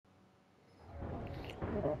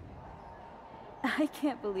I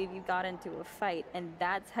can't believe you got into a fight, and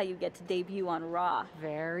that's how you get to debut on Raw.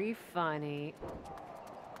 Very funny.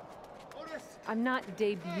 I'm not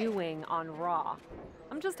debuting on Raw.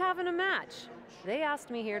 I'm just having a match. They asked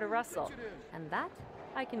me here to wrestle, and that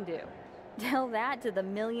I can do. Tell that to the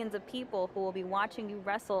millions of people who will be watching you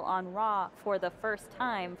wrestle on Raw for the first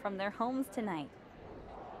time from their homes tonight.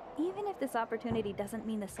 Even if this opportunity doesn't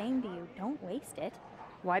mean the same to you, don't waste it.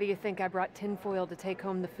 Why do you think I brought tinfoil to take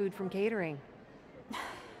home the food from catering?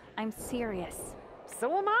 I'm serious.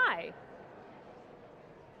 So am I.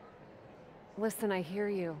 Listen, I hear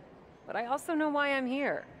you, but I also know why I'm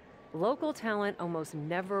here. Local talent almost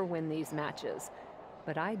never win these matches,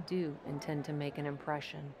 but I do intend to make an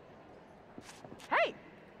impression. Hey,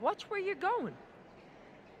 watch where you're going.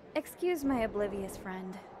 Excuse my oblivious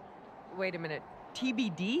friend. Wait a minute,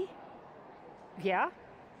 TBD? Yeah?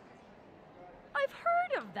 I've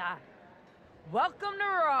heard of that. Welcome to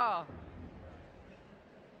Raw.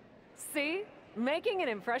 See? Making an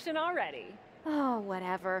impression already. Oh,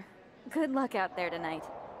 whatever. Good luck out there tonight.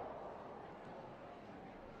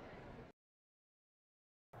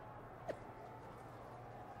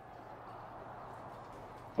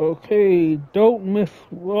 Okay, don't miss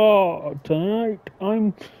Raw tonight.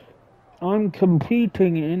 I'm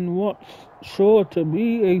competing in what's sure to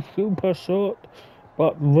be a super short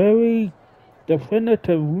but very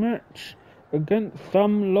definitive match against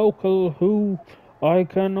some local who I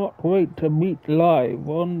cannot wait to meet live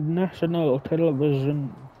on national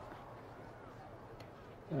television.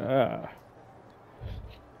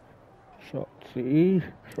 Shotzi,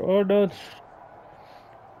 Stardust.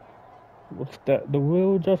 What's that? The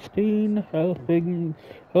real Justine? Helping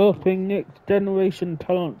next generation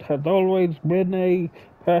talent has always been a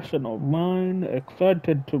passion of mine.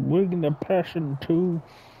 Excited to bring the passion to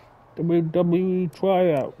WWE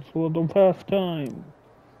tryouts for the first time.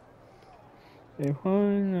 If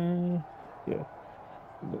yeah.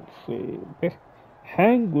 Let's see.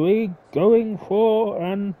 Hangry going for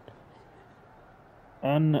an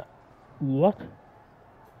what?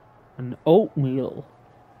 An oatmeal.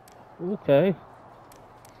 Okay.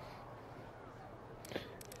 Let's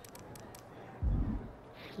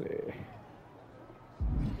see.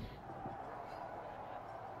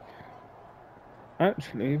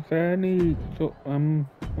 Actually, is there any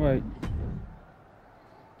wait.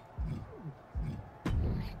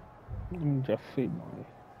 Let me just see my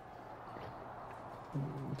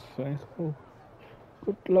cycle.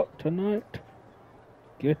 Good luck tonight.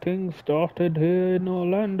 Getting started here in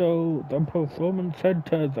Orlando. The performance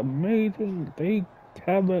center is amazing. They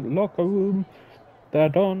have a locker room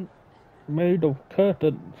that aren't made of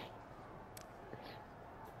curtains.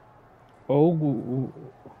 Oh,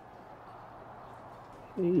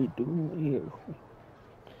 hey, do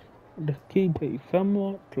to keep a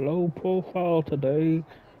somewhat low profile today.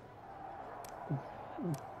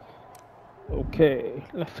 Okay,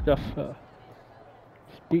 let's just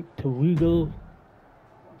speak to Regal.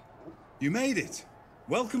 You made it.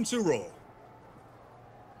 Welcome to Raw.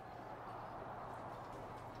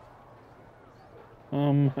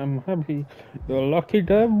 I'm happy. You're lucky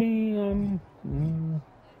to have me.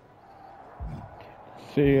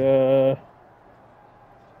 See, yeah.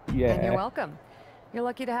 And you're welcome. You're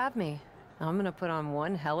lucky to have me. I'm gonna put on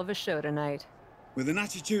one hell of a show tonight. With an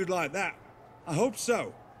attitude like that, I hope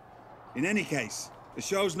so. In any case, the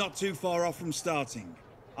show's not too far off from starting.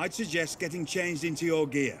 I'd suggest getting changed into your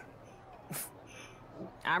gear.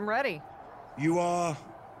 I'm ready. You are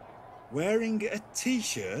wearing a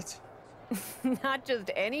t-shirt? Not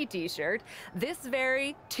just any t-shirt. This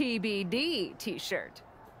very TBD t-shirt.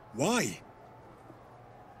 Why?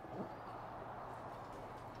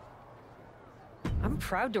 I'm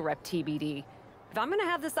proud to rep TBD. If I'm gonna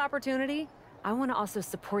have this opportunity, I want to also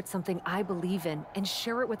support something I believe in and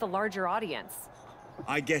share it with a larger audience.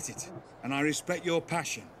 I get it, and I respect your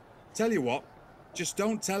passion. Tell you what, just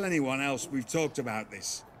don't tell anyone else we've talked about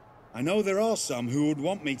this. I know there are some who would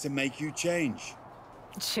want me to make you change.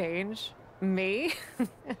 Change? Me?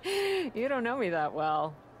 You don't know me that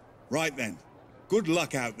well. Right then. Good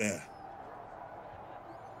luck out there.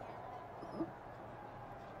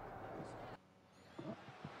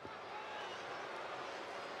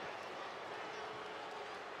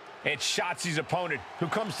 It's Shotzi's opponent, who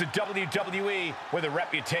comes to WWE with a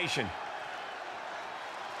reputation.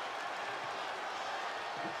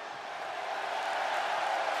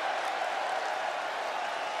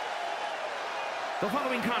 The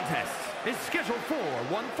following contest is scheduled for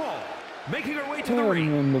one fall. Making her way to the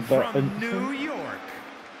ring from New York,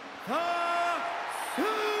 the Superstar!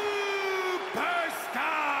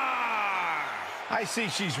 I I see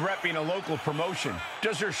she's repping a local promotion.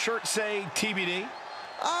 Does her shirt say TBD?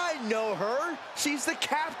 I know her. She's the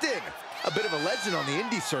captain. A bit of a legend on the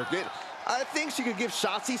indie circuit. I think she could give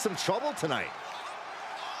Shotzi some trouble tonight.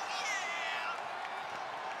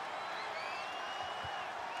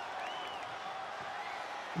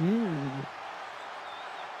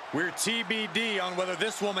 We're TBD on whether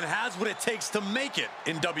this woman has what it takes to make it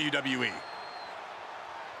in WWE.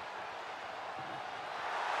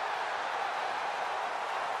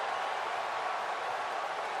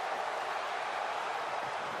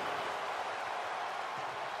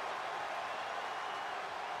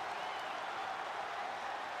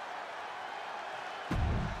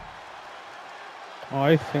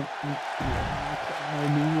 I think I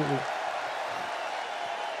knew it.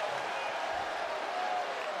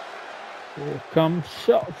 Here comes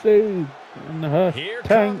Shotzi and her Here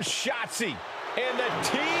tank. comes Shotzi and the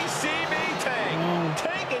TCB tank,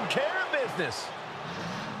 taking care of business.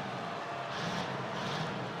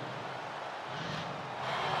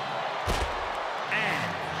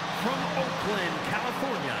 And from Oakland,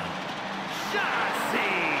 California,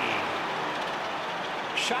 Shotzi.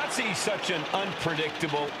 Shotzi's such an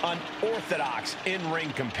unpredictable, unorthodox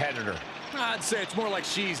in-ring competitor. I'd say it's more like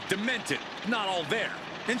she's demented, not all there,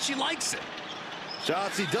 and she likes it.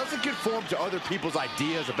 Shotzi doesn't conform to other people's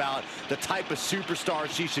ideas about the type of superstar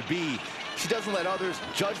she should be. She doesn't let others'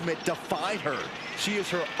 judgment define her. She is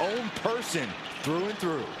her own person through and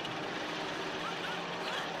through.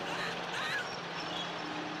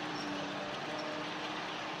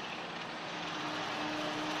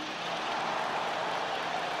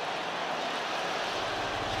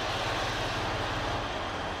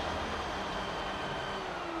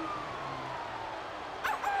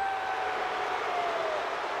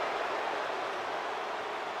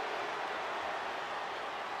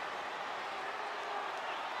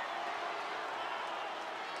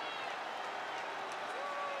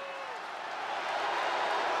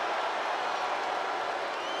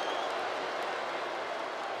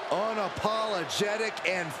 Unapologetic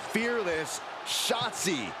and fearless,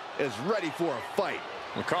 Shotzi is ready for a fight.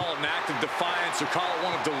 We'll call it an act of defiance or call it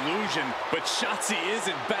one of delusion, but Shotzi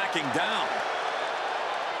isn't backing down.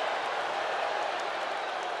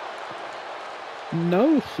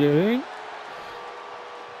 No, she ain't.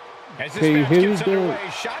 As this match gets underway,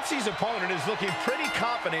 Shotzi's opponent is looking pretty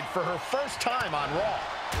confident for her first time on Raw.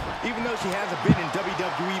 Even though she hasn't been in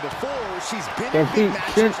WWE before, she's been in big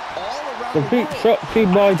matches all around the world. Defeat Shotzi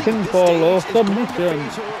by pinfall or submission.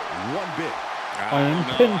 One bit.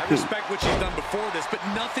 I respect what she's done before this, but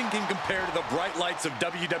nothing can compare to the bright lights of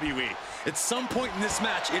WWE. At some point in this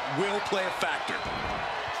match, it will play a factor.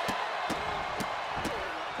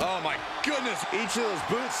 Oh my goodness. Each of those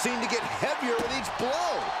boots seem to get heavier with each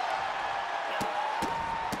blow.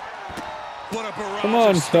 What a barrage. Come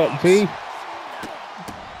on, Shotzi.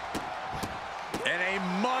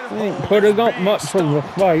 Ain't putting up much of a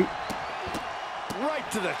fight.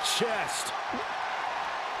 Right to the chest.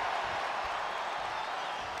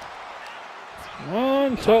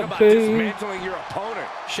 On, Talk about Shotzi. dismantling your opponent.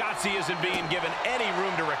 Shotzi isn't being given any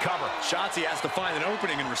room to recover. Shotzi has to find an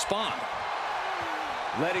opening and respond.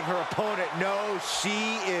 Letting her opponent know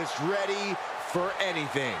she is ready for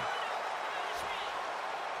anything.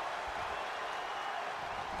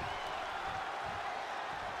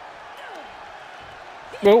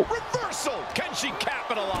 Oh. Reversal! Can she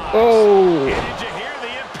capitalize? Oh. And did you hear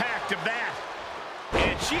the impact of that?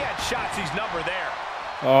 And she had Shotzi's number there.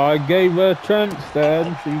 I gave her a chance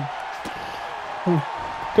then. She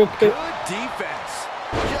took it. Good defense.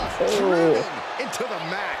 Just driven into the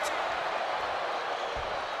mat.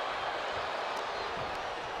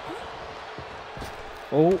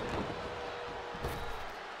 Oh.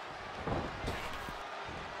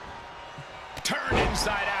 Turned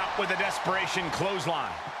inside out with a desperation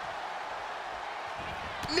clothesline.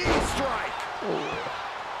 Knee strike.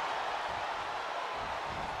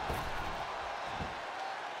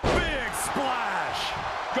 Big splash.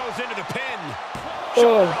 Goes into the pin.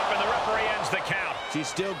 Shoulder up and the referee ends the count. She's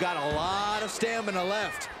still got a lot of stamina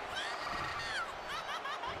left.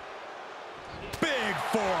 Big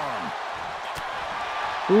forearm.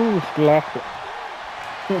 Ooh, slap it.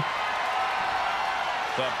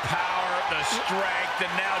 The power, the strength,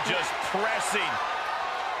 and now just pressing.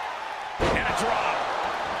 And a drop.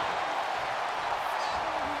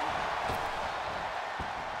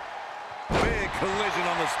 Big collision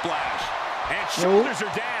on the splash. And shoulders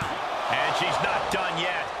are down. And she's not done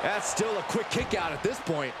yet. That's still a quick kick out at this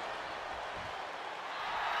point.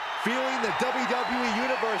 Feeling the WWE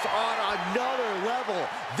Universe on another level.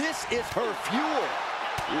 This is her fuel.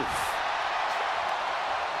 Oof.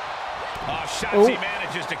 Oh, Shotzi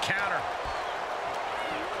manages to counter.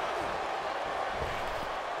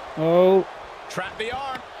 Oh. Trap the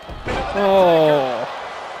arm. Oh.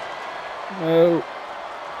 No.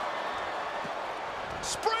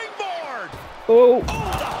 Springboard. Oh. Oh,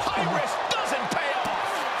 the high risk doesn't pay off.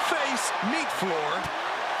 Face, meat floor.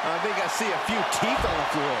 I think I see a few teeth on the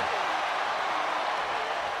floor.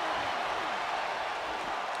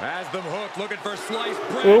 Has them hooked, looking for sliced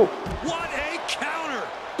bread. Oh. What a counter!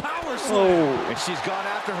 Power slam. Oh. And she's gone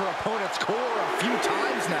after her opponent's core a few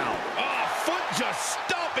times now. Oh, foot just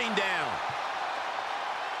stomping down.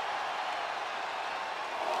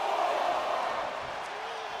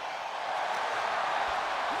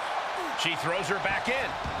 She throws her back in.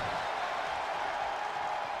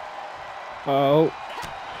 Oh.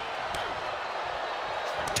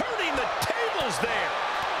 Turning the tables there.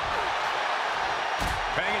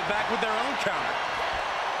 Banging back with their own counter.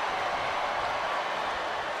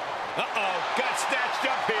 Uh-oh, got snatched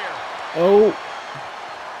up here. Oh.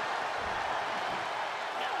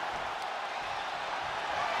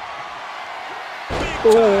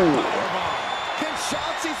 Oh. Can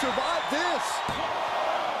Shotzi survive this?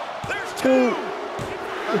 There's Two.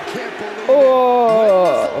 I can't believe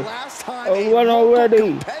Oh. it. When was the last time a One local already.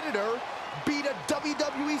 competitor beat a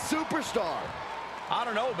WWE superstar? I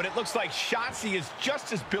don't know, but it looks like Shotzi is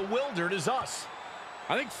just as bewildered as us.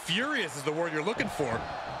 I think furious is the word you're looking for.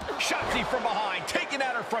 Shotzi from behind, taking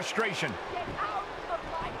out her frustration.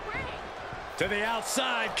 To the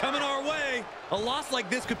outside, coming our way. A loss like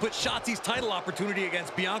this could put Shotzi's title opportunity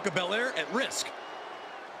against Bianca Belair at risk.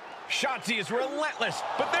 Shotzi is relentless,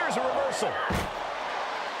 but there's a reversal.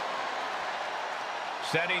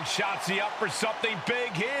 Setting Shotzi up for something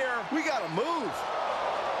big here. We gotta move.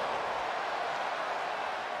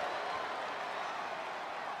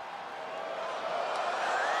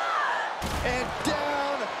 And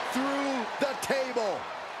down through the table.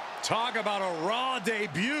 Talk about a Raw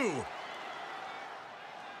debut.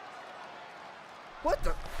 What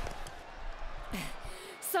the?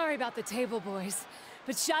 Sorry about the table, boys.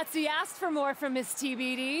 But Shotzi asked for more from Miss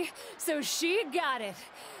TBD, so she got it.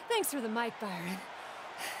 Thanks for the mic, Byron.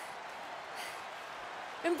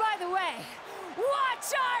 And by the way,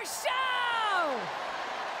 watch our show!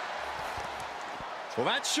 Well,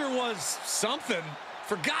 that sure was something.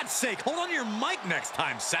 For God's sake, hold on to your mic next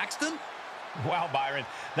time, Saxton. Wow, Byron,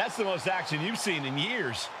 that's the most action you've seen in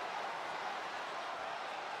years.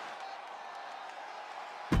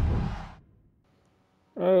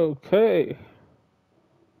 Okay.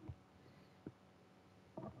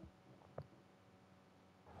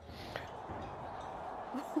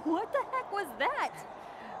 What the heck was that?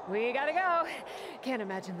 We gotta go. Can't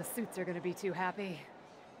imagine the suits are gonna be too happy.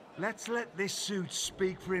 Let's let this suit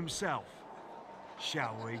speak for himself,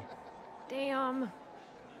 shall we? Damn.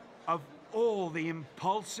 Of all the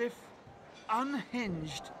impulsive,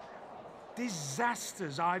 unhinged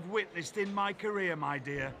disasters I've witnessed in my career, my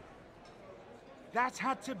dear, that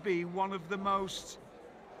had to be one of the most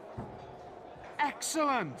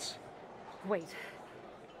excellent. Wait.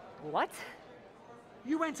 What?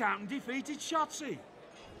 You went out and defeated Shotzi.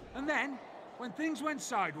 And then, when things went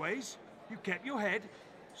sideways, you kept your head,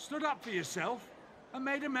 stood up for yourself, and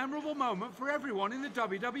made a memorable moment for everyone in the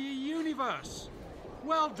WWE Universe.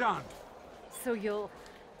 Well done. So you'll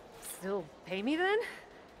still pay me then?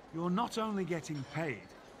 You're not only getting paid,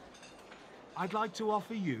 I'd like to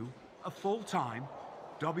offer you a full-time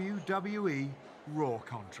WWE Raw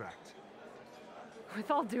contract. With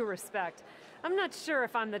all due respect, I'm not sure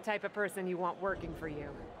if I'm the type of person you want working for you.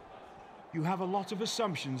 You have a lot of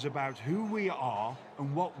assumptions about who we are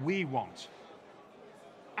and what we want.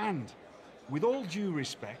 And, with all due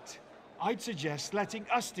respect, I'd suggest letting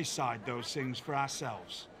us decide those things for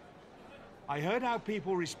ourselves. I heard how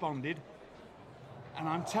people responded, and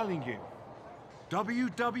I'm telling you,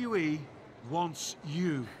 WWE wants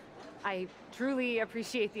you. I truly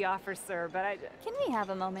appreciate the offer, sir, but I Can we have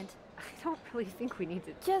a moment? don't really think we need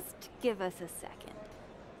to... Just give us a second.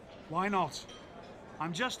 Why not?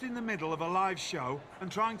 I'm just in the middle of a live show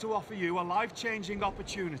and trying to offer you a life-changing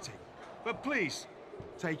opportunity. But please,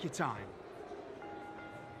 take your time.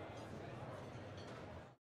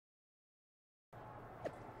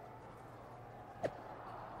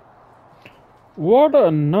 What a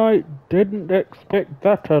night. Didn't expect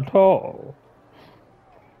that at all.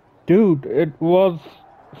 Dude, it was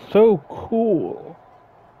so cool.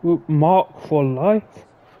 With Mark for life.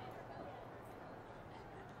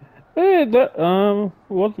 Hey, that,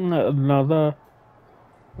 wasn't it another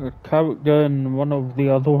character in one of the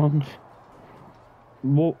other ones?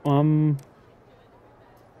 What,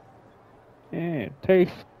 yeah,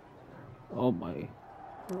 taste. Oh my.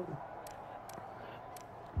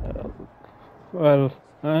 Well,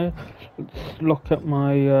 let's look at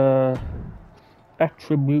my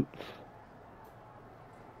attributes.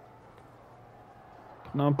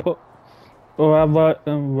 Can I put? Or have I?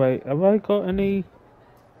 Wait, have I got any?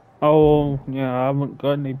 Oh, yeah, I haven't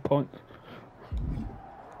got any points.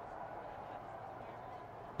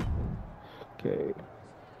 Okay.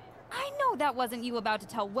 I know that wasn't you about to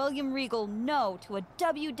tell William Regal no to a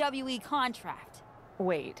WWE contract.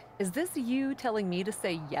 Wait, is this you telling me to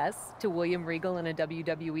say yes to William Regal in a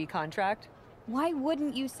WWE contract? Why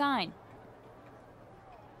wouldn't you sign?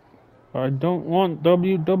 I don't want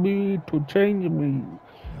WWE to change me.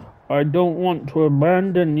 I don't want to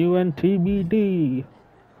abandon you and TBD.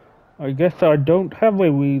 I guess I don't have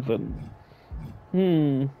a reason.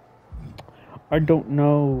 I don't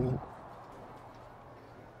know.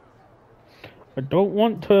 I don't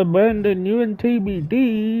want to abandon you and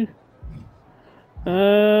TBD.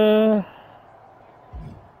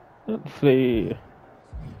 Let's see.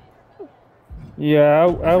 Yeah,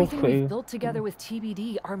 I'll Everything see. we've built together with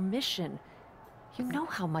TBD, our mission. You know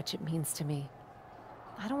how much it means to me.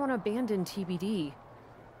 I don't want to abandon TBD.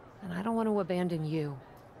 And I don't want to abandon you.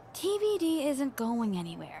 TBD isn't going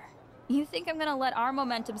anywhere. You think I'm gonna let our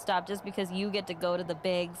momentum stop just because you get to go to the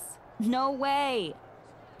bigs? No way!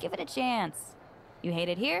 Give it a chance. You hate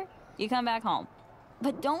it here, you come back home.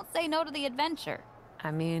 But don't say no to the adventure.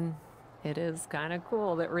 I mean, it is kind of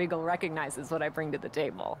cool that Regal recognizes what I bring to the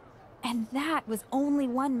table. And that was only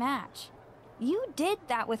one match. You did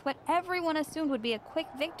that with what everyone assumed would be a quick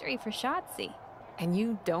victory for Shotzi. And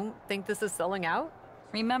you don't think this is selling out?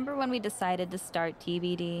 Remember when we decided to start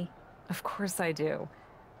TBD? Of course I do.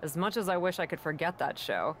 As much as I wish I could forget that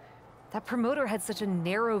show, that promoter had such a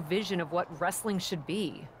narrow vision of what wrestling should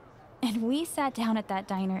be. And we sat down at that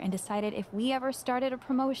diner and decided if we ever started a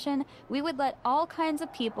promotion, we would let all kinds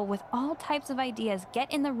of people with all types of ideas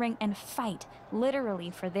get in the ring and fight, literally,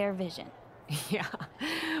 for their vision. Yeah,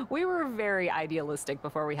 we were very idealistic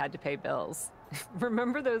before we had to pay bills.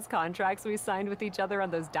 Remember those contracts we signed with each other on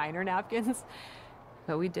those diner napkins?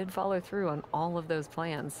 But we did follow through on all of those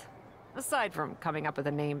plans. Aside from coming up with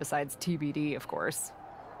a name besides TBD, of course.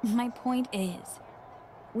 My point is,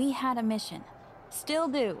 we had a mission. Still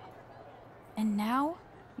do. And now,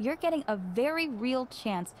 you're getting a very real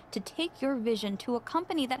chance to take your vision to a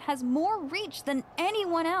company that has more reach than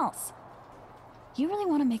anyone else. You really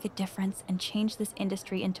want to make a difference and change this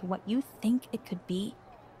industry into what you think it could be?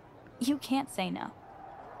 You can't say no.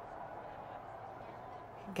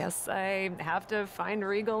 Guess I have to find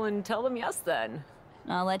Regal and tell them yes then.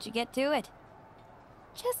 I'll let you get to it.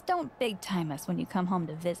 Just don't big time us when you come home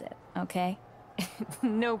to visit, okay?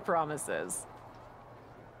 No promises.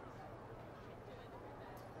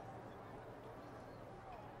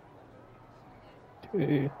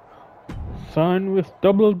 Okay. Sign with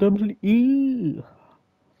WWE.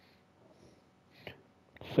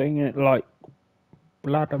 Saying it like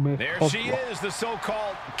Vladimir. There she is, the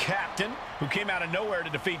so-called captain, who came out of nowhere to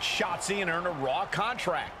defeat Shotzi and earn a Raw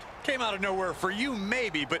contract. Came out of nowhere for you,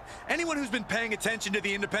 maybe, but anyone who's been paying attention to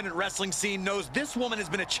the independent wrestling scene knows this woman has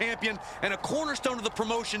been a champion and a cornerstone of the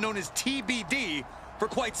promotion known as TBD for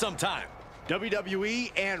quite some time.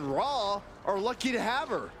 WWE and Raw are lucky to have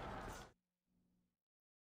her.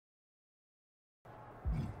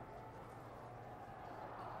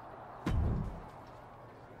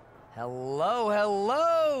 Hello,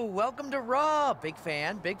 hello! Welcome to Raw! Big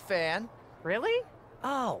fan, big fan. Really?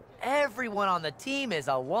 Oh, everyone on the team is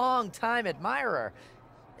a long-time admirer.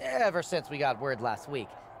 Ever since we got word last week.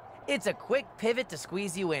 It's a quick pivot to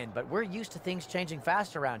squeeze you in, but we're used to things changing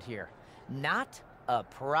fast around here. Not a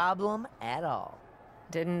problem at all.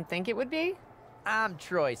 Didn't think it would be? I'm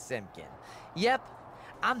Troy Simpkin. Yep,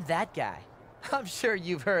 I'm that guy. I'm sure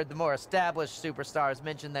you've heard the more established superstars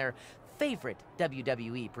mention their favorite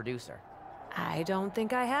WWE producer. I don't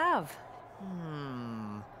think I have.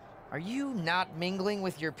 Are you not mingling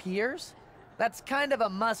with your peers? That's kind of a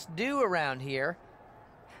must-do around here.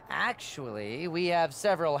 Actually, we have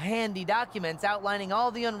several handy documents outlining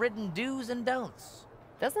all the unwritten do's and don'ts.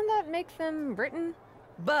 Doesn't that make them written?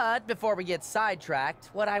 But before we get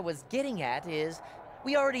sidetracked, what I was getting at is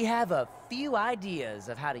we already have a few ideas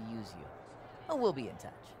of how to use you. We'll be in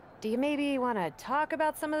touch. Do you maybe want to talk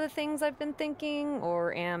about some of the things I've been thinking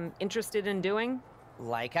or am interested in doing?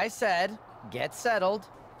 Like I said, get settled.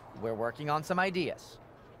 We're working on some ideas.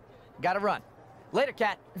 Gotta run. Later,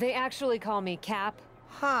 Cat. They actually call me Cap.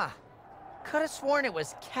 Huh. Could have sworn it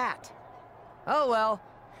was Cat. Oh well.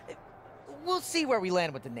 We'll see where we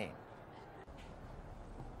land with the name.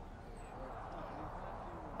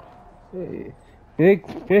 Hey,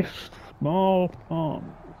 big fish, small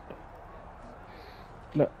pond.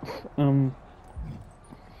 Let's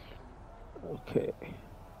Okay.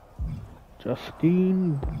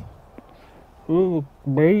 Justine.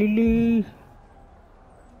 Bailey.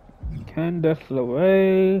 Candice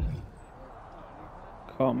LeRae.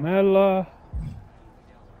 Carmella.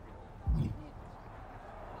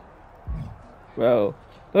 Well,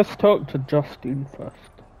 let's talk to Justine first.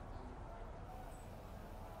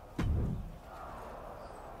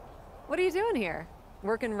 What are you doing here?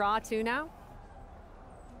 Working Raw too now?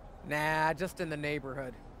 Nah, just in the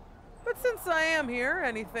neighborhood. But since I am here,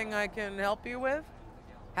 anything I can help you with?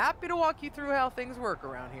 Happy to walk you through how things work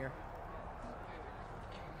around here.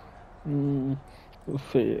 Let's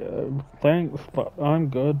see, thanks, but I'm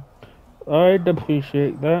good. I'd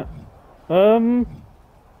appreciate that. Yeah,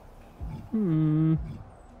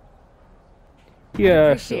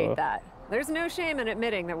 I appreciate sure. that. There's no shame in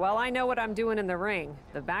admitting that while I know what I'm doing in the ring,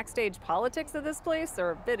 the backstage politics of this place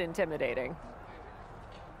are a bit intimidating.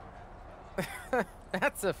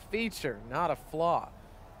 That's a feature, not a flaw.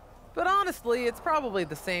 But honestly, it's probably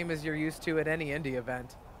the same as you're used to at any indie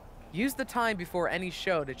event. Use the time before any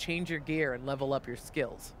show to change your gear and level up your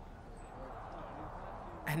skills.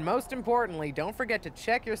 And most importantly, don't forget to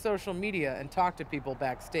check your social media and talk to people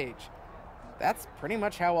backstage. That's pretty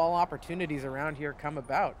much how all opportunities around here come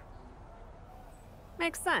about.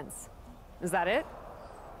 Makes sense. Is that it?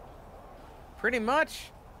 Pretty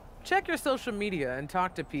much. Check your social media and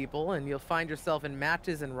talk to people, and you'll find yourself in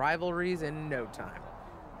matches and rivalries in no time.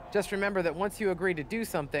 Just remember that once you agree to do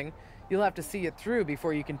something, you'll have to see it through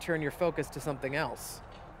before you can turn your focus to something else.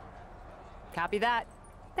 Copy that.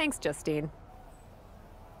 Thanks, Justine.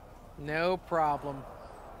 No problem.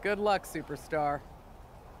 Good luck, superstar.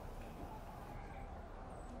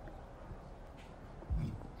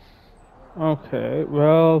 Okay,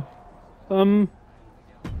 well,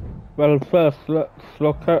 first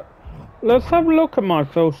let's have a look at my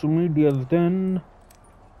social medias then.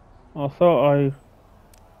 I thought I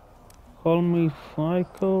call me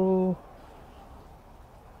Psycho.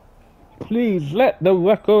 Please let the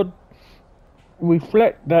record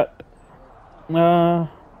reflect that I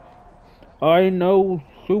know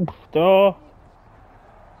Superstar.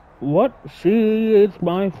 What? She is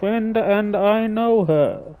my friend and I know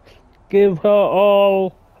her. Give her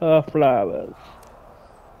all her flowers.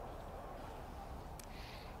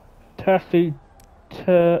 Tastic.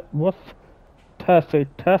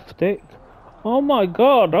 Oh my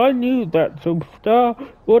god, I knew that Superstar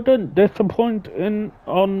wouldn't disappoint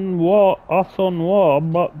on War,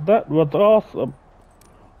 but that was awesome.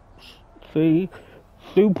 See,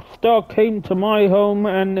 Superstar came to my home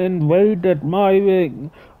and invaded my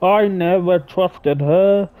ring. I never trusted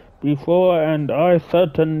her before, and I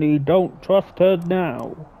certainly don't trust her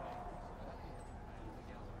now.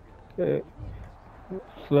 Okay.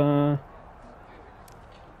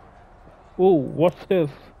 Ooh, what's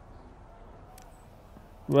this?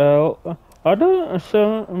 Well, I don't, let's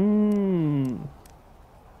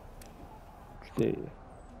see.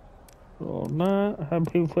 All that,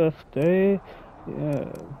 happy first day.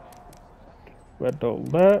 Yeah. Read all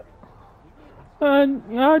that. And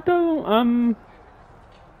I don't,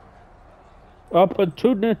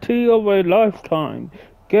 opportunity of a lifetime.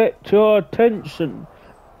 Get your attention.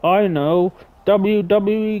 I know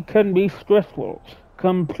WWE can be stressful.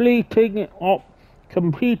 Competing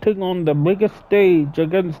on the biggest stage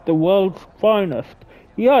against the world's finest.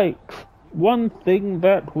 Yikes. One thing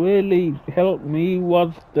that really helped me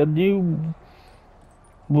was the new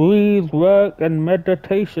breathe work and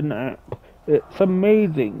meditation app. It's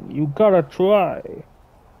amazing. You gotta try.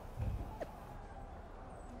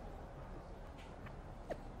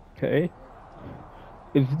 Okay.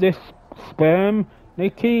 Is this spam?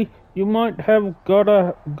 Nikki, you might have got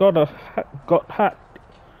hacked.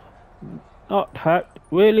 Not hacked.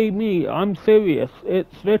 Really me, I'm serious.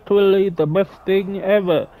 It's literally the best thing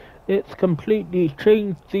ever. It's completely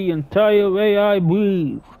changed the entire way I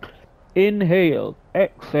breathe. Inhale,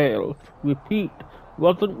 exhale, repeat.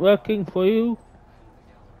 Wasn't working for you?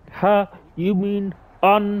 Ha, you mean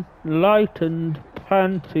unlightened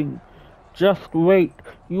panting. Just wait.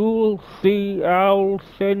 You'll see I'll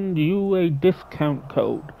send you a discount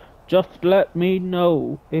code. Just let me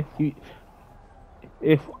know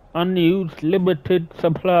if unused limited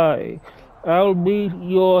supply. I'll be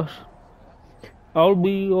your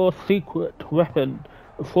secret weapon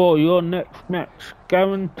for your next match,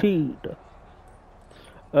 guaranteed.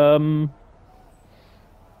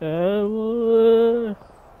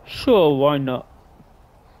 Sure, why not?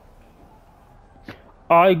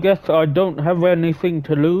 I guess I don't have anything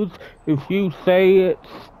to lose. If you say it's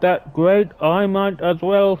that great, I might as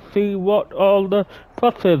well see what all the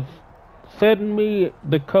fuss is. Send me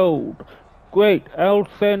the code. Great, I'll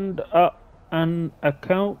send an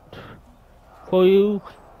account for you,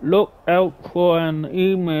 look out for an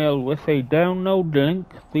email with a download link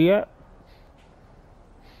to the app.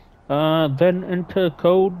 Then enter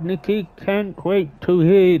code Nikki. Can't wait to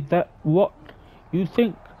hear what you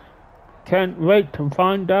think. Can't wait to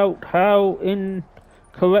find out how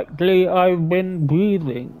incorrectly I've been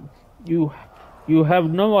breathing. You have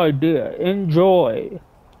no idea. Enjoy.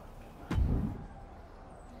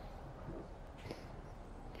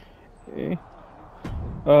 Okay.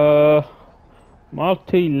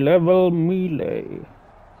 Multi-level melee.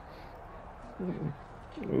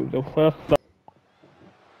 The first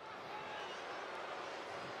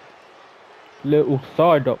little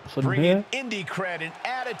side ups in here. Bringing indie cred and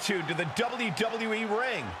attitude to the WWE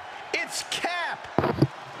ring. It's Cap.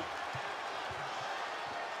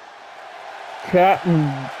 Captain.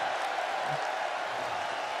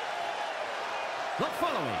 The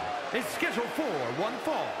following is scheduled for one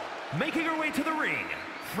fall. Making her way to the ring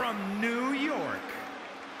from New York,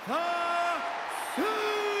 the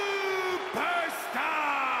Superstar!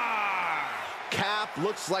 Cap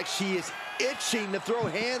looks like she is itching to throw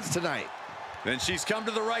hands tonight. Then she's come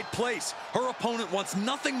to the right place. Her opponent wants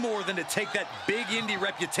nothing more than to take that big indie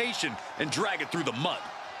reputation and drag it through the mud.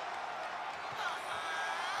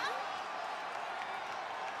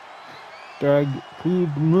 Drag it through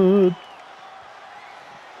the mud.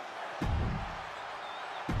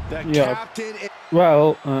 The captain is...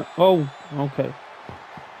 Well, oh, okay.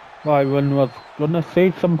 Byron was gonna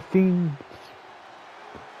say something,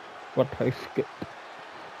 but I skipped.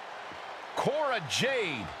 Cora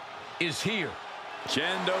Jade is here.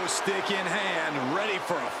 Kendo stick in hand, ready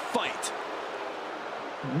for a fight.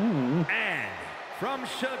 And from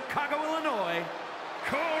Chicago, Illinois,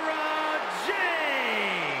 Cora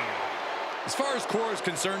Jade. As far as Cora's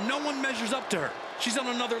concerned, no one measures up to her. She's on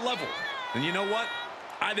another level. And you know what?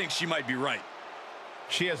 I think she might be right.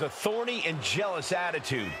 She has a thorny and jealous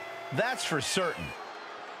attitude. That's for certain.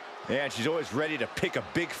 Yeah, and she's always ready to pick a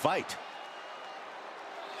big fight.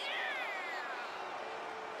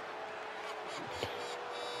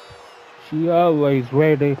 She always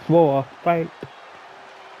ready for a fight.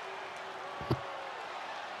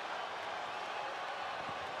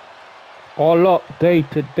 All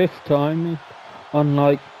updated this time,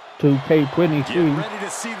 unlike 2K23. Get ready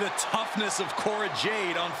to see the toughness of Cora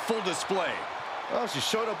Jade on full display. Well, she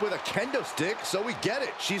showed up with a kendo stick, so we get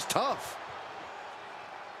it. She's tough.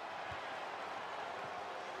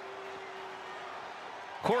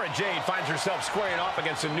 Cora Jade finds herself squaring off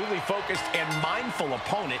against a newly focused and mindful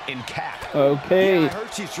opponent in Cap. Okay. Yeah, I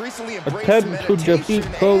heard she's recently embraced Attempt to defeat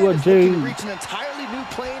Cora Jade. Reach an entirely new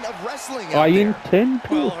plane of wrestling out I there. intend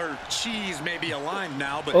to. Well, her cheese may be aligned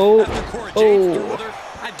now, but Oh, after Cora Jade's oh. through with her,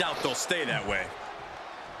 I doubt they'll stay that way.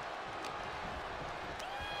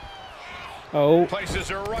 Oh. Places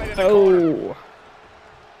her right in the corner.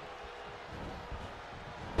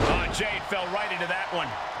 Oh. Jade fell right into that one.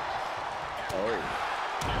 Oh,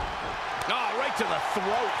 right to the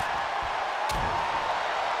throat.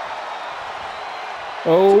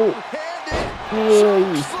 Oh.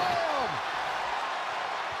 Two-handed Yay. slam.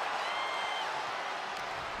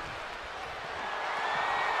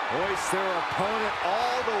 Hoist their opponent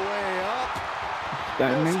all the way up.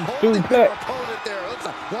 Standing Just holding their suplex. opponent there. Looks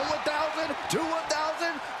like 1 1,000, 2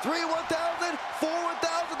 1,000, 3 1,000, 4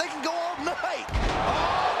 1,000. They can go all night.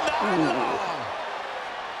 All night long.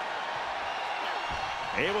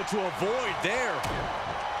 Able to avoid there.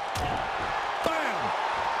 Bam.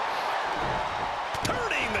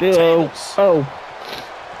 Turning the tables. Oh.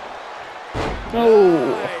 Oh.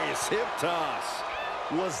 Nice hip toss.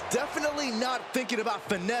 Was definitely not thinking about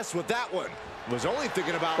finesse with that one. Was only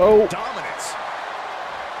thinking about dominance.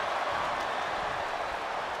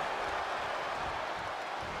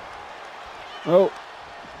 Oh.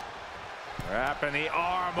 Wrapping the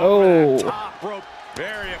arm Oh. over that top rope.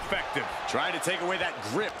 Very effective. Trying to take away that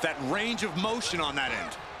grip, that range of motion on that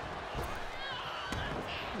end.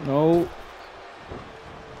 No.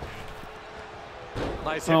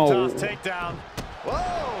 Nice hip toss takedown.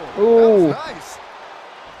 Whoa. Oh. That was nice.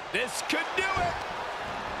 This could do it.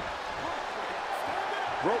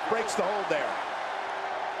 Rope breaks the hold there.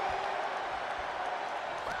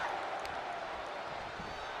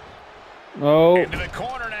 No. Into the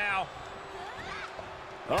corner now.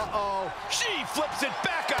 Uh-oh. She flips it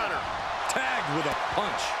back on her. Tagged with a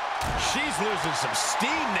punch. She's losing some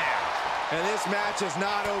steam now. And this match is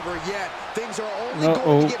not over yet. Things are only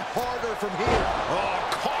going to get harder from here. Oh,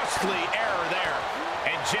 costly error there.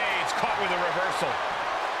 And Jade's caught with a reversal.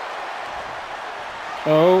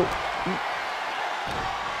 Oh.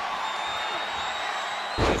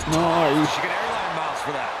 Nice. She can airline mouse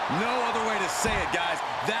for that. No other way to say it, guys.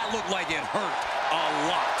 That looked like it hurt a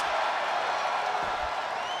lot.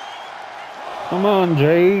 Come on,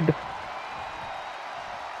 Jade.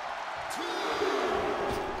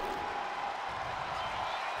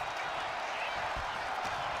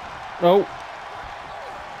 Oh.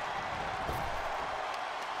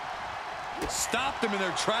 Stopped them in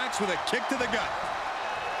their tracks with a kick to the gut.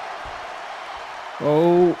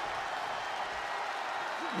 Oh.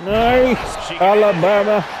 Nice.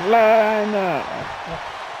 Alabama slammer.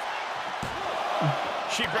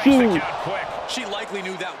 She breaks the count quick. She likely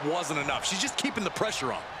knew that wasn't enough. She's just keeping the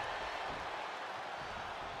pressure on.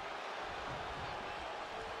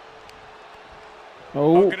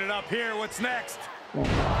 Oh. Hooking it up here. What's next? Up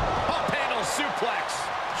handle suplex.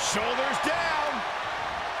 Shoulders down.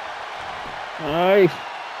 Nice.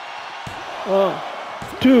 1,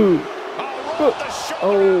 2.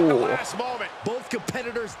 Oh. The last moment. Both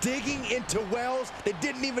competitors digging into wells they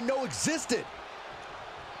didn't even know existed.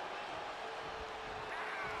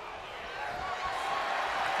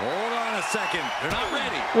 Hold on a second. They're not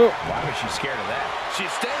ready. Why was she scared of that?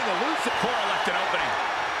 She's staying aloof. Cora left an opening.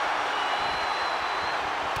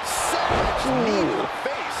 So much knee to the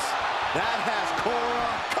face. That has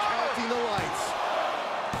Cora counting the lights.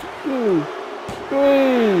 2, 3.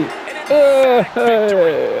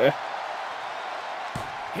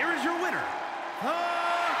 Here is your winner,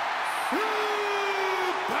 the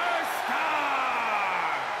Superstar!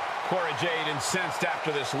 Cora Jade incensed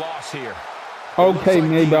after this loss here. Okay, Like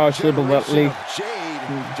maybe I should have at generation least of Jade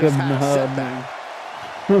given just had a her setback.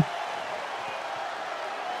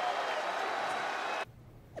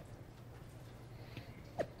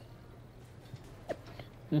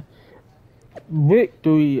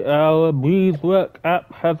 Victory, our Breezework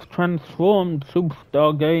app has transformed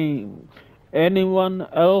Superstar games. Anyone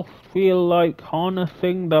else feel like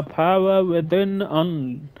harnessing the power within?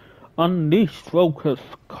 Unleash focus,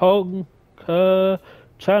 conquer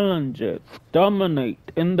challenges,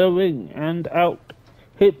 dominate in the ring and out.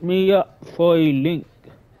 Hit me up for a link.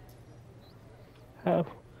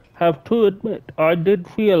 Have to admit, I did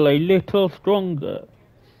feel a little stronger.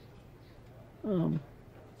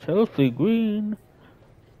 Chelsea Green.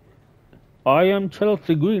 I am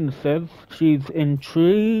Chelsea Green says she's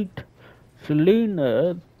intrigued.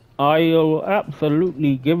 Selena, I'll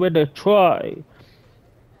absolutely give it a try.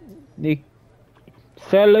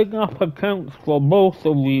 Selling up accounts for both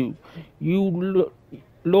of you. You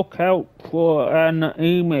look out for an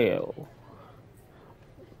email.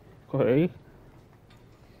 Okay.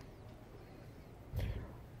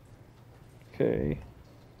 Okay.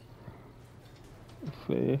 Let's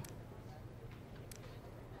see.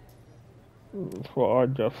 That's what I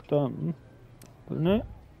just done, isn't it?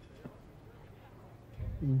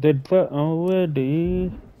 Did that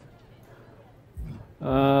already?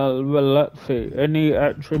 Well, let's see. Any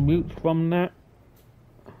attributes from that?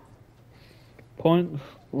 Points?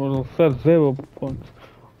 Well, it says 0 points.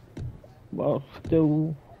 Well,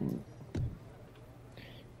 still.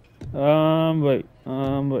 Wait.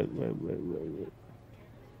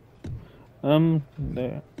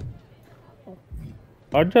 There.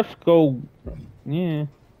 I just go. Yeah.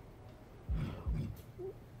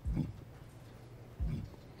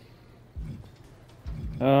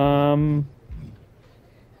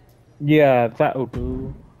 Yeah, that'll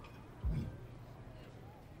do.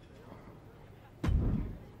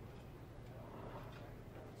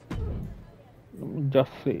 Let me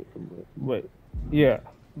just see. Wait. Yeah,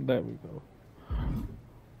 there we go.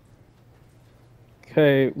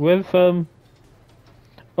 Okay, with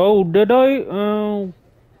oh, did I?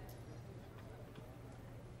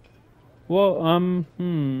 Well,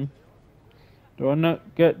 do I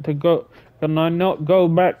not get to go? Can I not go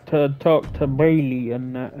back to talk to Bailey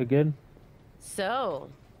and that again? So,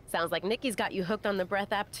 sounds like Nikki's got you hooked on the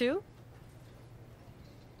Breath app too?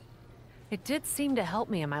 It did seem to help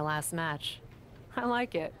me in my last match. I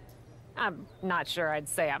like it. I'm not sure I'd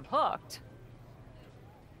say I'm hooked.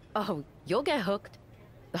 Oh, you'll get hooked.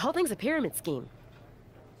 The whole thing's a pyramid scheme.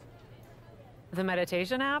 The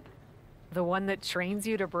meditation app? The one that trains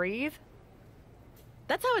you to breathe?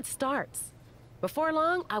 That's how it starts. Before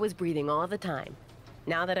long, I was breathing all the time.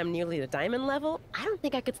 Now that I'm nearly the diamond level, I don't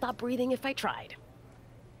think I could stop breathing if I tried.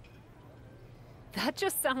 That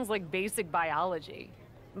just sounds like basic biology.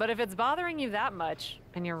 But if it's bothering you that much,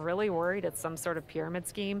 and you're really worried it's some sort of pyramid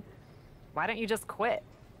scheme, why don't you just quit?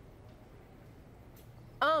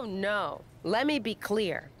 Oh no, let me be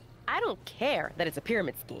clear. I don't care that it's a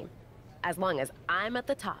pyramid scheme, as long as I'm at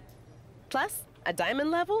the top. Plus, at diamond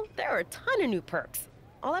level, there are a ton of new perks.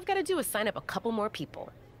 All I've got to do is sign up a couple more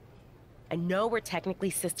people. I know we're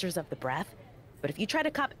technically Sisters of the Breath, But if you try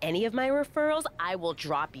to cop any of my referrals, I will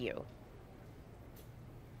drop you.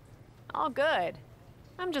 All good.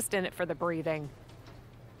 I'm just in it for the breathing.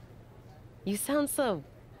 You sound so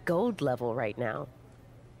gold level right now.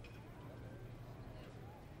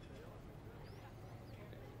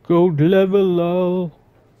 Gold level.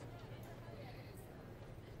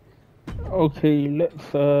 Okay,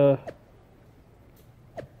 let's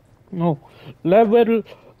no,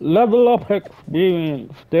 level up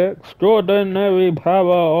experience, the extraordinary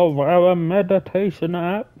power of our meditation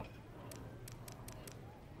app.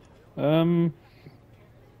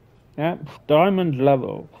 App's diamond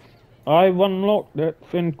level. I've unlocked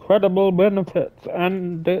its incredible benefits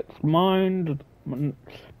and its mind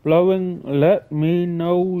blowing. Let me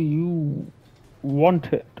know you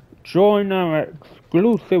want it. Join our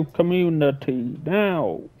exclusive community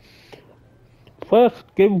now. First,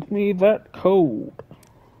 give me that code.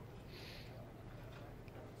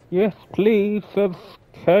 Yes, please, says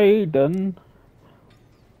Caden.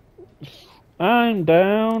 I'm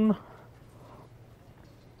down.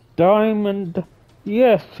 Diamond.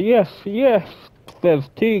 Yes, says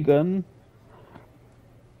Tegan.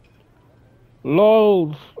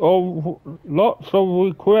 Lots of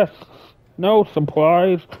requests. No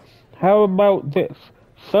surprise. How about this?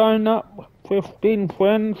 Sign up 15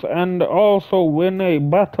 friends and also win a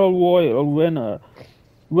Battle Royal winner.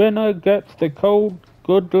 Winner gets the code.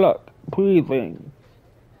 Good luck breathing.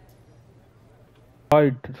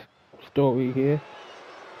 Side story here.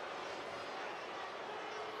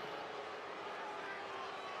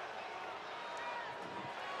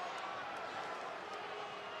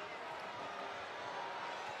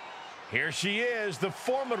 Here she is, the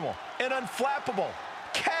formidable and unflappable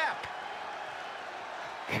Cap.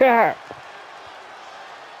 Cap.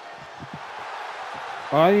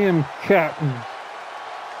 I am Captain.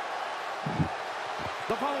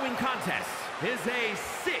 The following contest is a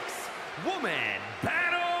 6-woman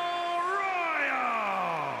battle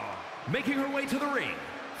royal. Making her way to the ring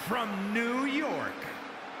from New York,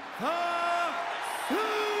 the Superstar.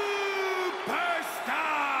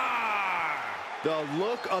 The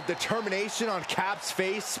look of determination on Cap's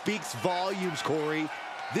face speaks volumes, Corey.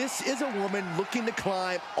 This is a woman looking to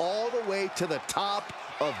climb all the way to the top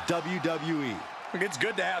of WWE. It's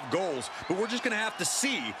good to have goals, but we're just going to have to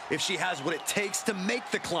see if she has what it takes to make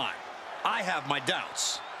the climb. I have my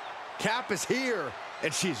doubts. Cap is here,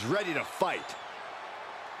 and she's ready to fight.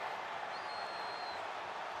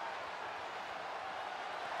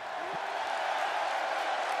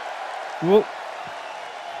 Whoa.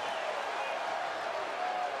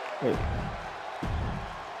 Wait.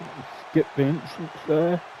 Skip the entrance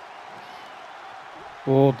there.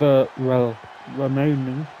 Or the, well,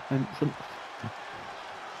 remaining entrance.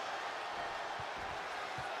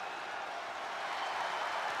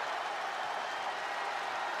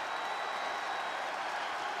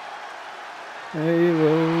 There you go.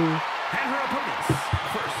 And her opponents,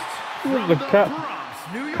 first, With the Cap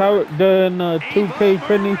character in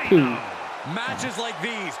 2K22. Matches like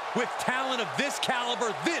these, with talent of this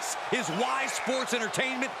caliber, this is why sports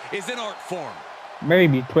entertainment is an art form.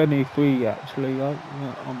 Maybe 23 actually.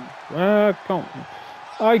 I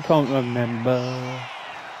can't remember.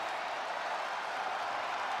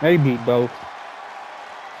 Maybe both.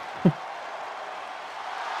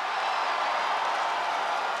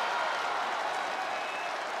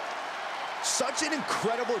 Such an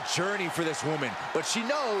incredible journey for this woman, but she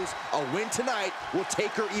knows a win tonight will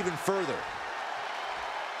take her even further.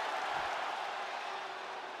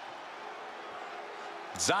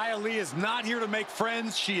 Xia Li is not here to make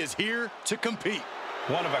friends. She is here to compete.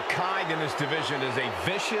 One of a kind in this division is a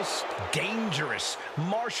vicious, dangerous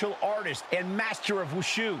martial artist and master of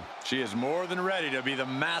wushu. She is more than ready to be the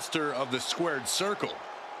master of the squared circle.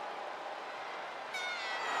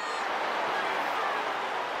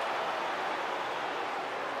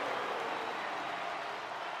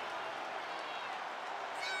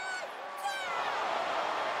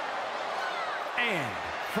 And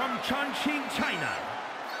from Chongqing, China,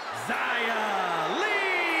 Xia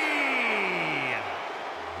Li.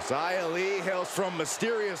 Xia Li hails from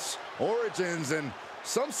mysterious origins, and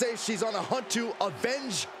some say she's on a hunt to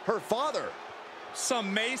avenge her father.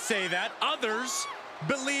 Some may say that. Others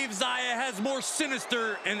believe Xia has more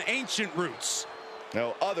sinister and ancient roots.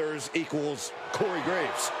 Now, others equals Corey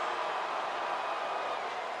Graves.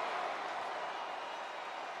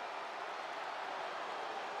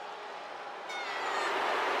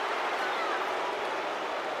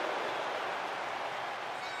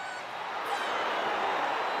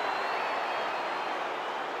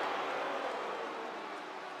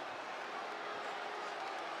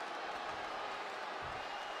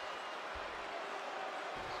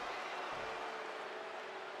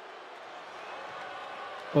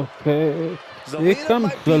 Okay. Here Zelina comes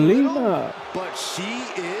might be little, Zelina. but she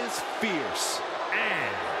is fierce.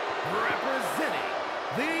 And representing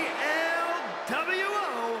the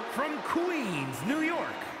LWO from Queens, New York,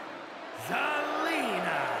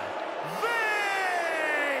 Zelina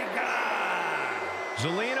Vega.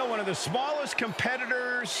 Zelina, one of the smallest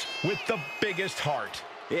competitors with the biggest heart.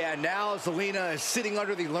 Yeah, now Zelina is sitting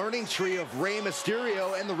under the learning tree of Rey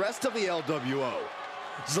Mysterio and the rest of the LWO.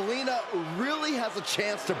 Zelina really has a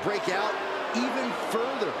chance to break out even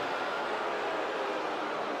further.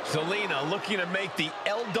 Zelina looking to make the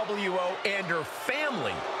LWO and her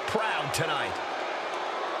family proud tonight.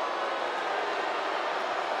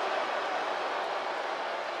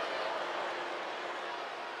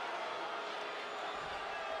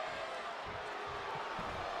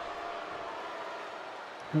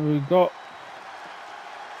 Here we got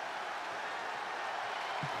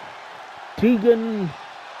Tegan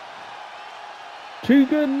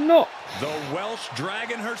Knox. The Welsh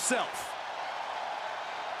Dragon herself.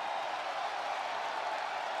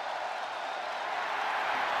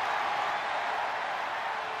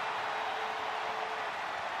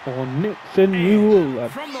 Or Nixon Newell.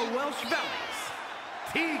 From the Welsh Valleys,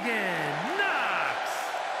 Tegan Knox.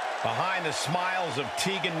 Behind the smiles of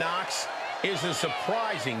Tegan Knox is a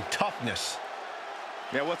surprising toughness.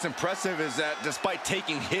 Yeah, what's impressive is that despite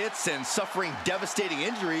taking hits and suffering devastating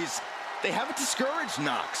injuries, they haven't discouraged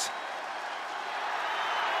Knox.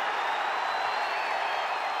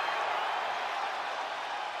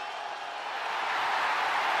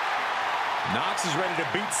 Knox is ready to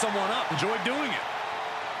beat someone up. Enjoy doing it.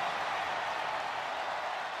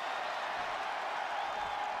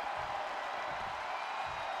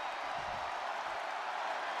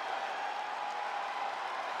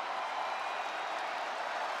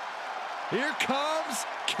 Here comes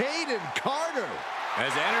Kayden Carter.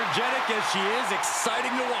 As energetic as she is,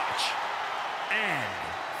 exciting to watch. And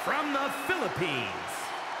from the Philippines,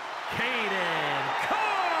 Kayden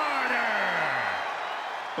Carter.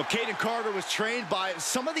 Well, Kayden Carter was trained by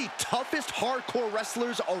some of the toughest hardcore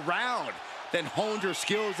wrestlers around, then honed her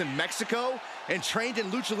skills in Mexico and trained in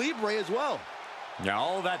Lucha Libre as well. Now,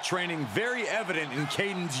 all that training very evident in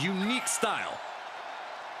Kayden's unique style.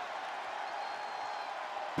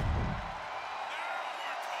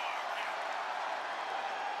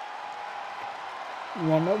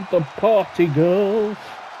 One of the party girls.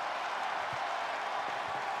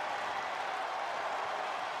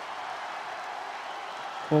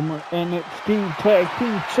 Former NXT Tag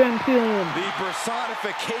Team Champion. The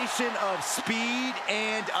personification of speed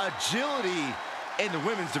and agility in the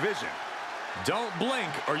women's division. Don't blink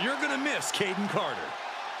or you're going to miss Kayden Carter.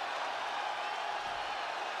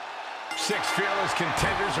 6 fearless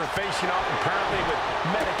contenders are facing off apparently with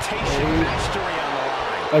meditation mastery on the line.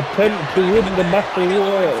 Attempt to win the Battle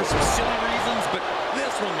Royal. For some silly reasons, but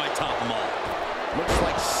this one might top them all. Looks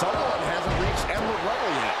like someone hasn't reached Emerald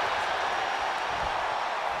level yet.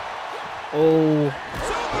 Oh.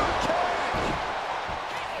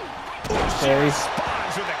 She Okay.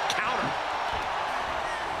 responds with a counter.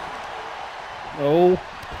 Oh.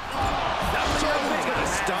 To the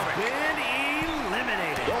stomach. Been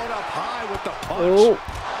eliminated. Going up high with the punch. Oh.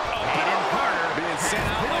 Kayden Carter Being sent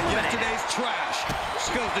out like yesterday's trash.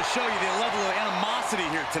 Just goes to show you the level of animosity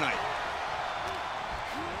here tonight.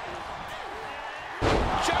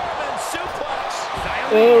 German suplex.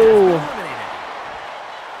 Oh.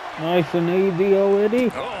 Nice and easy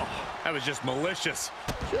already. Oh, that was just malicious.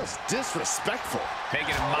 Just disrespectful.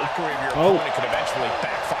 Making a mockery of your Oh. opponent could eventually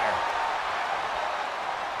backfire.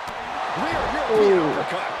 Rear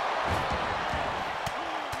uppercut.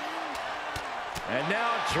 And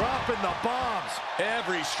now dropping the bombs.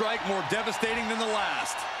 Every strike more devastating than the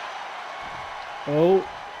last. Oh.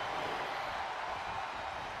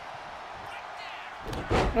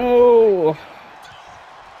 Oh.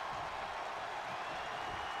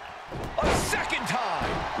 A second time.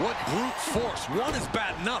 What brute force. One is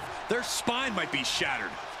bad enough. Their spine might be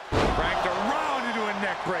shattered. Cranked around into a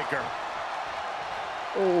neck breaker.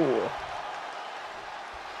 Oh.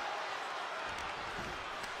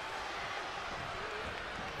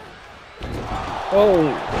 Oh.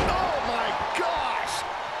 Oh my gosh!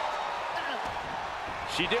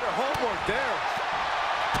 She did her homework there.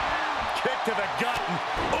 Kick to the gut. And,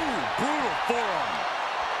 ooh, brutal forearm.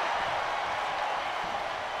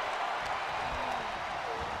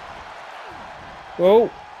 Oh.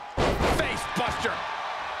 Face buster.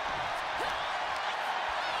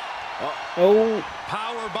 Oh.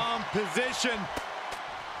 Powerbomb position.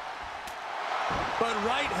 But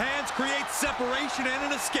right hands create separation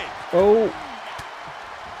and an escape. Oh.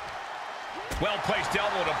 Well-placed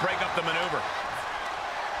elbow to break up the maneuver.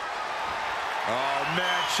 Oh,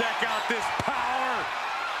 man, check out this power.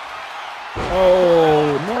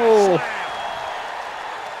 Oh, no.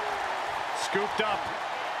 Scooped up.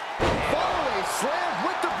 Follow slam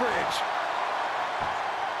with the bridge.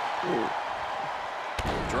 Ooh.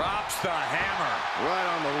 Drops the hammer right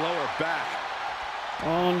on the lower back.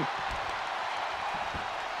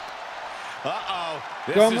 Uh-oh.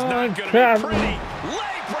 This Come is on, not going to Kevin. be pretty.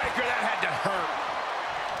 Leg breaker, that had to hurt.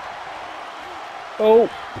 Oh.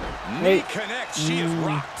 Knee Wait. connects. She is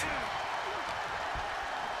rocked.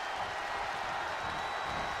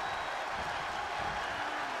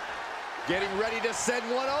 Getting ready to send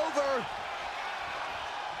one over.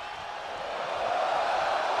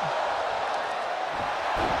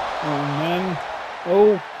 Oh, man.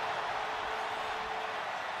 Oh.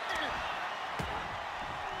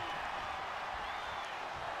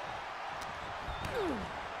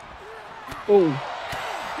 Oh.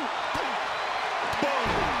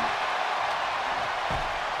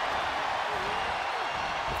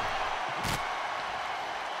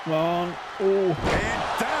 Come on. Oh. And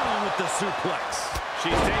down with the suplex.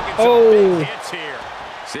 She's taking some big hits here.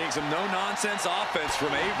 Seeing some no-nonsense offense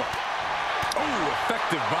from Ava. Oh,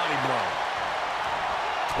 effective body blow.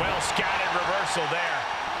 Well scouted reversal there.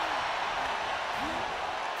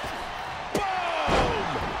 Boom!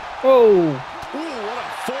 Oh. Ooh, what a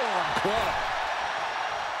forearm club.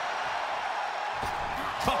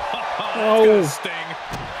 That's gonna sting.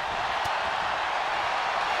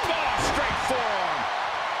 Oh, straight forearm.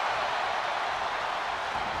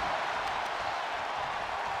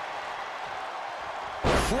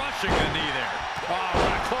 Crushing the knee there. Oh,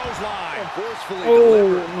 what a clothesline. Forcefully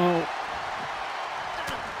delivered. No.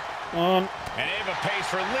 On. And Ava pays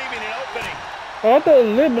for leaving an opening. I had to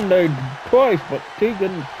eliminate twice, but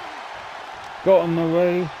Tegan got in the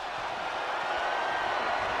way.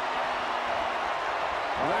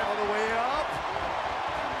 All the way up.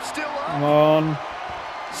 Still up. Come on.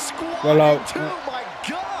 Squatting Well out. too, my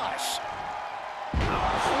gosh. Wow.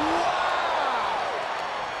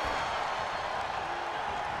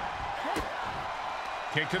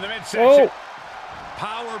 Kick to the midsection. Oh.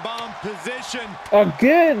 Powerbomb position.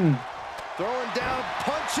 Again. Throwing down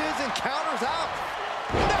punches and counters out.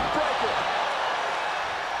 Neckbreaker.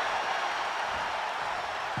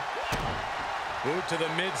 Boot to the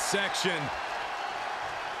midsection.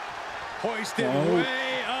 Hoisted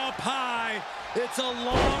way up high. It's a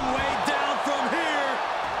long way down from here.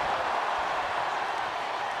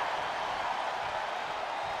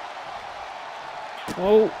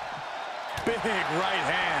 Oh. Big right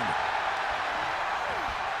hand.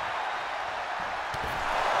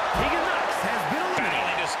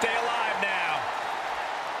 Battling to stay alive now.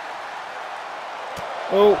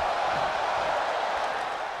 Oh.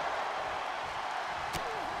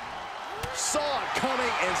 Saw it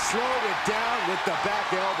coming and slowed it down with the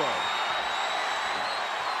back elbow.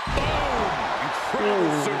 Boom!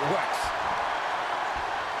 Incredible suplex.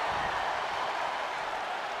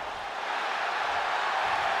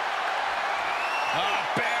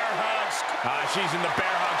 Bear hugs. She's in the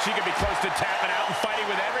bear hug. She could be close to tapping out and fighting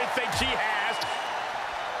with everything she has.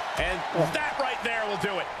 And that right there will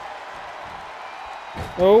do it.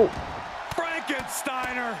 Oh.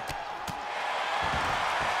 Frankensteiner.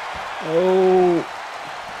 Oh.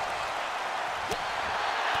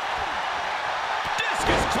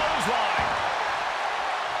 Discus clothesline.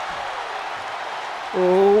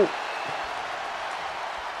 Oh.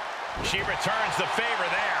 She returns the favor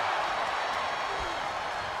there.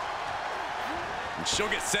 And she'll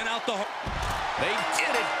get sent out the... They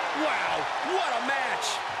did it. Wow, what a match.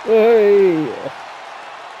 Hey.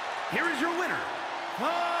 Here is your winner,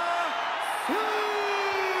 the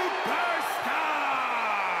Superstar!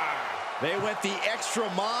 They went the extra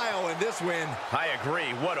mile in this win. I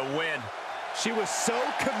agree. What a win. She was so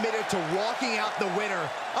committed to walking out the winner.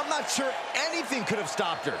 I'm not sure anything could have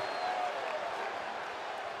stopped her.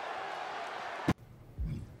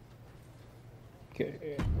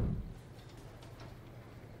 Okay.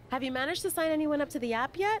 Have you managed to sign anyone up to the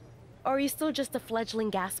app yet? Or are you still just a fledgling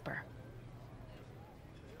gasper?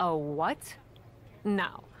 Oh, what?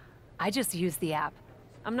 No. I just use the app.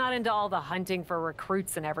 I'm not into all the hunting for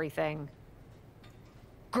recruits and everything.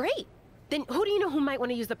 Great! Then who do you know who might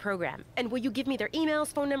want to use the program? And will you give me their emails,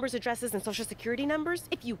 phone numbers, addresses, and social security numbers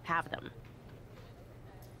if you have them?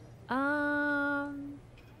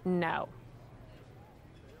 No.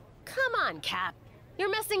 Come on, Cap. You're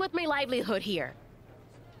messing with my livelihood here.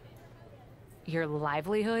 Your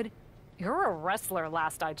livelihood? You're a wrestler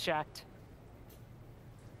last I checked.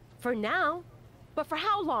 For now. But for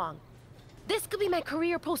how long? This could be my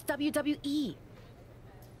career post-WWE.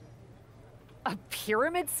 A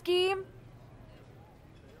pyramid scheme?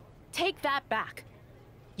 take that back.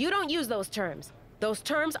 You don't use those terms. Those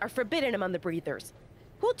terms are forbidden among the breathers.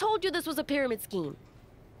 Who told you this was a pyramid scheme?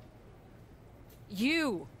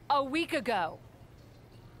 You, a week ago.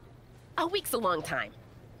 A week's a long time.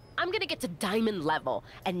 I'm gonna get to diamond level,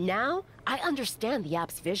 and now I understand the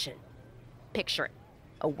app's vision. Picture it.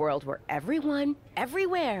 A world where everyone,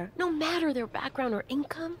 everywhere, no matter their background or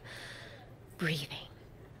income, breathing.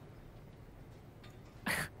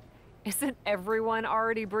 Isn't everyone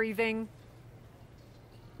already breathing?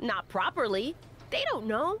 Not properly. They don't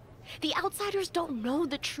know. The outsiders don't know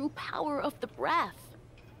the true power of the breath.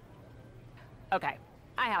 Okay,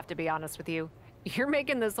 I have to be honest with you. You're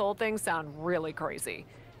making this whole thing sound really crazy.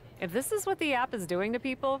 If this is what the app is doing to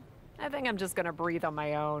people, I think I'm just gonna breathe on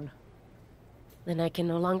my own. Then I can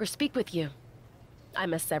no longer speak with you. I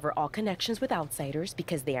must sever all connections with outsiders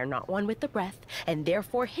because they are not one with the breath, and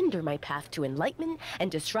therefore hinder my path to enlightenment and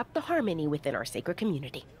disrupt the harmony within our sacred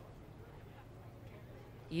community.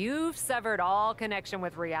 You've severed all connection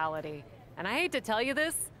with reality. And I hate to tell you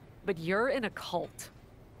this, but you're in a cult.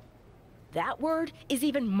 That word is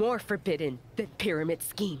even more forbidden than pyramid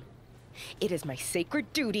scheme. It is my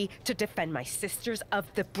sacred duty to defend my sisters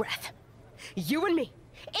of the breath. You and me,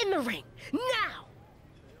 in the ring, now!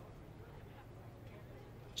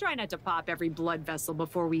 Try not to pop every blood vessel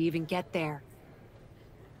before we even get there.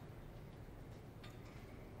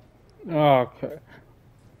 Okay.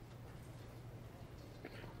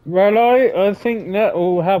 Well, I think that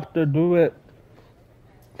will have to do it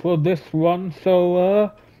for this one.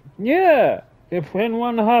 So, yeah. If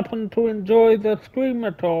anyone happened to enjoy the stream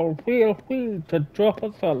at all, feel free to drop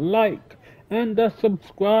us a like and a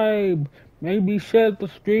subscribe. Maybe share the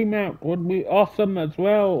stream out would be awesome as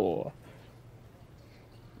well.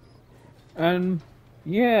 And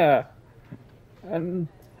yeah, and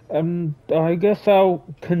I guess I'll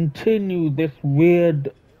continue this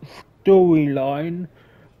weird storyline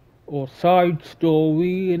or side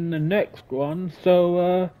story in the next one.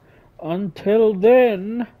 So until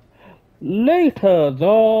then, later,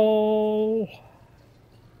 all.